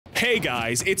Hey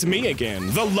guys, it's me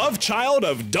again, the love child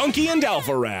of Donkey and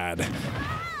Alpharad.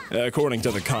 According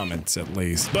to the comments, at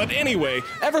least. But anyway,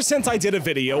 ever since I did a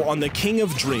video on the King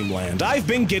of Dreamland, I've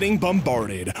been getting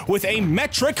bombarded with a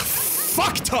metric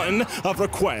fuck-ton of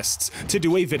requests to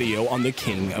do a video on the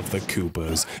King of the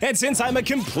Koopas. And since I'm a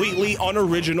completely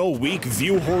unoriginal, weak,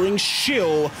 view-whoring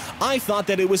shill, I thought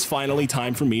that it was finally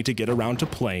time for me to get around to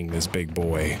playing this big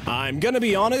boy. I'm gonna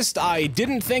be honest, I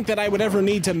didn't think that I would ever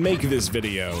need to make this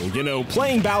video. You know,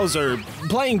 playing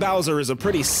Bowser is a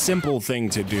pretty simple thing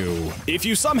to do. If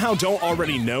you somehow don't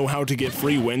already know how to get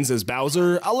free wins as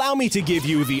Bowser, allow me to give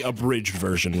you the abridged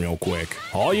version real quick.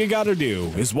 All you gotta do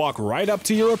is walk right up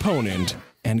to your opponent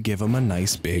and give him a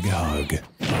nice big hug.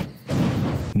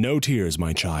 No tears,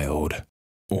 my child.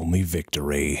 Only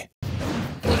victory.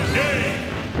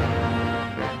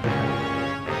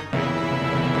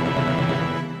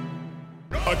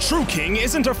 A true king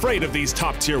isn't afraid of these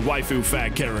top-tier waifu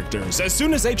fag characters. As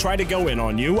soon as they try to go in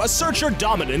on you, assert your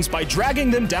dominance by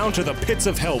dragging them down to the pits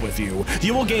of hell with you.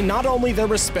 You will gain not only their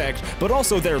respect, but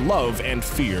also their love and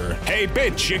fear. Hey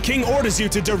bitch, your king orders you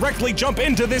to directly jump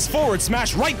into this forward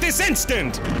smash right this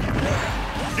instant!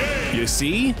 You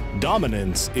see?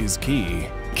 Dominance is key.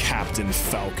 Captain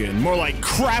Falcon. More like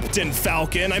Crapton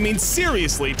Falcon. I mean,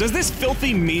 seriously, does this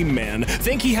filthy meme man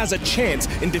think he has a chance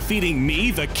in defeating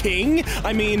me, the king?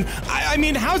 I mean,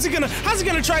 how's he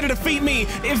gonna try to defeat me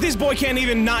if this boy can't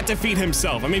even not defeat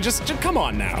himself? I mean, just come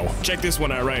on now. Check this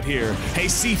one out right here. Hey,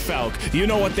 Sea Falc, you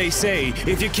know what they say.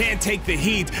 If you can't take the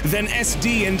heat, then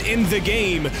SD and end the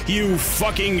game, you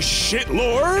fucking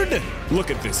shitlord.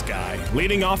 Look at this guy,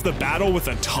 leading off the battle with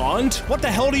a taunt? What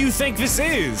the hell do you think this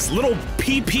is? Little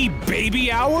PP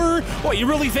baby hour? What, you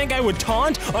really think I would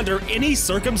taunt under any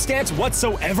circumstance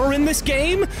whatsoever in this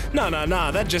game?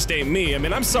 Nah, that just ain't me. I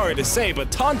mean, I'm sorry to say, but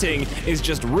taunting is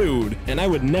just rude, and I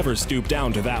would never stoop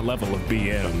down to that level of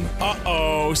BM.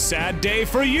 Uh-oh, sad day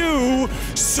for you.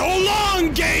 So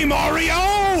long, Game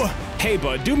Mario! Hey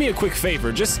bud, do me a quick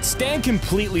favor, just stand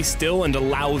completely still and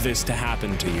allow this to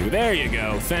happen to you. There you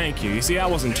go, thank you. You see, that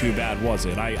wasn't too bad, was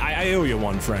it? I owe you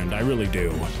one, friend, I really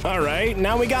do. Alright,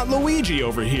 now we got Luigi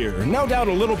over here. No doubt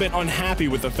a little bit unhappy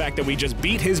with the fact that we just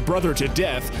beat his brother to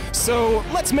death, so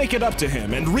let's make it up to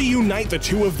him and reunite the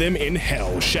two of them in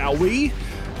hell, shall we?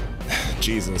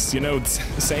 Jesus, you know,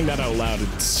 saying that out loud,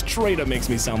 it straight up makes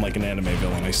me sound like an anime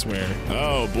villain, I swear.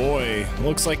 Oh boy,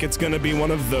 looks like it's gonna be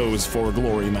one of those For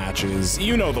Glory matches.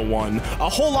 You know the one. A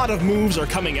whole lot of moves are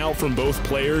coming out from both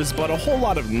players, but a whole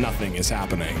lot of nothing is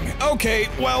happening. Okay,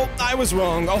 well, I was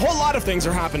wrong. A whole lot of things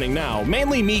are happening now.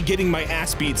 Mainly me getting my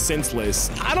ass beat senseless.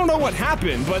 I don't know what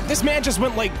happened, but this man just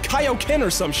went like Kaioken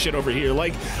or some shit over here.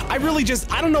 Like, I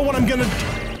don't know what I'm gonna...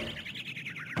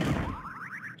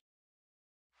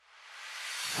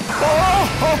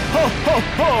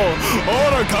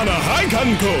 Ora kana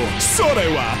haikanku, sore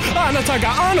wa anata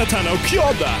ga anata no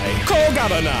kyodai,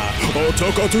 kogara na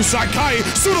otoko to sakai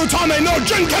suru tame no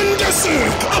jinken desu.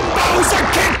 A Bowser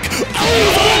kick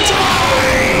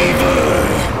overdrive.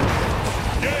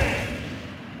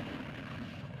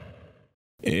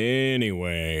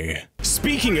 Anyway,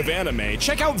 speaking of anime,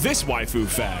 check out this waifu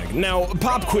fag. Now,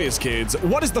 pop quiz, kids.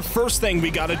 What is the first thing we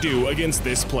gotta do against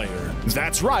this player?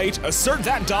 That's right, assert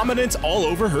that dominance all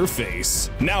over her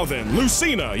face. Now then,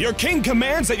 Lucina, your king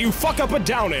commands that you fuck up a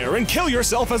down air and kill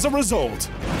yourself as a result.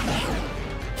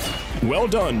 Well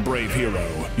done, brave hero.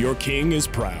 Your king is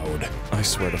proud. I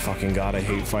swear to fucking God, I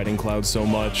hate fighting Cloud so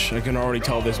much. I can already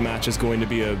tell this match is going to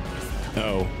be a...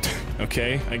 Oh.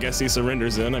 Okay, I guess he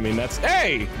surrenders then. I mean, that's...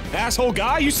 Hey! Asshole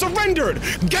guy, you surrendered!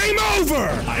 Game over!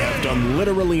 I have done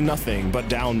literally nothing but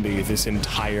down B this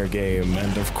entire game.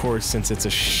 And of course, since it's a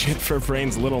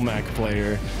shit-for-brains Little Mac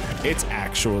player, it's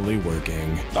actually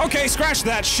working. Okay, scratch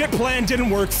that. Shit plan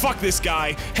didn't work. Fuck this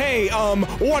guy. Hey,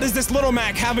 what does this Little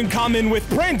Mac have in common with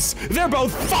Prince? They're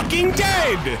both fucking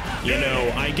dead! You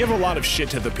know, I give a lot of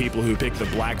shit to the people who pick the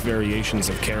black variations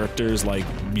of characters like,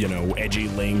 you know, edgy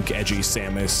Link, edgy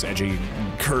Samus, edgy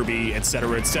Kirby,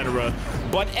 etc.,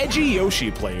 but edgy Yoshi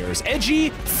players, edgy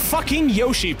fucking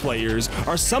Yoshi players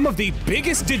are some of the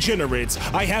biggest degenerates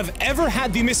I have ever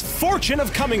had the misfortune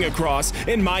of coming across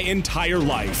in my entire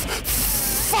life.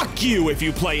 Fuck you if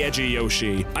you play edgy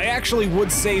Yoshi. I actually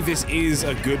would say this is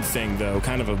a good thing though,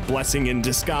 kind of a blessing in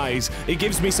disguise. It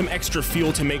gives me some extra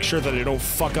fuel to make sure that I don't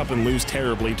fuck up and lose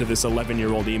terribly to this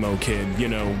 11-year-old emo kid. You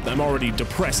know, I'm already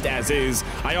depressed as is.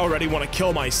 I already want to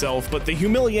kill myself, but the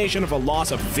humiliation of a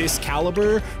loss of this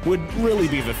caliber would really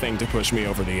be the thing to push me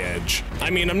over the edge. I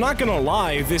mean, I'm not gonna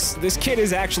lie, this kid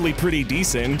is actually pretty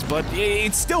decent, but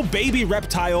it's still baby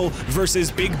Reptile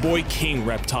versus big boy King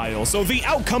Reptile, so the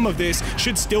outcome of this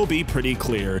should still be pretty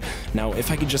clear. Now,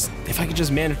 if I could just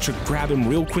manage to grab him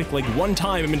real quick, like one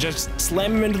time, and just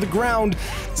slam him into the ground,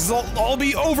 this will all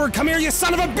be over. Come here, you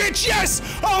son of a bitch! Yes!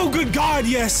 Oh, good God,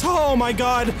 yes! Oh my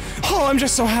God! Oh, I'm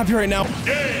just so happy right now.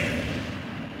 Game!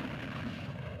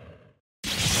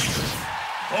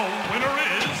 The winner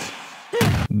is...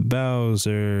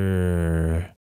 Bowser.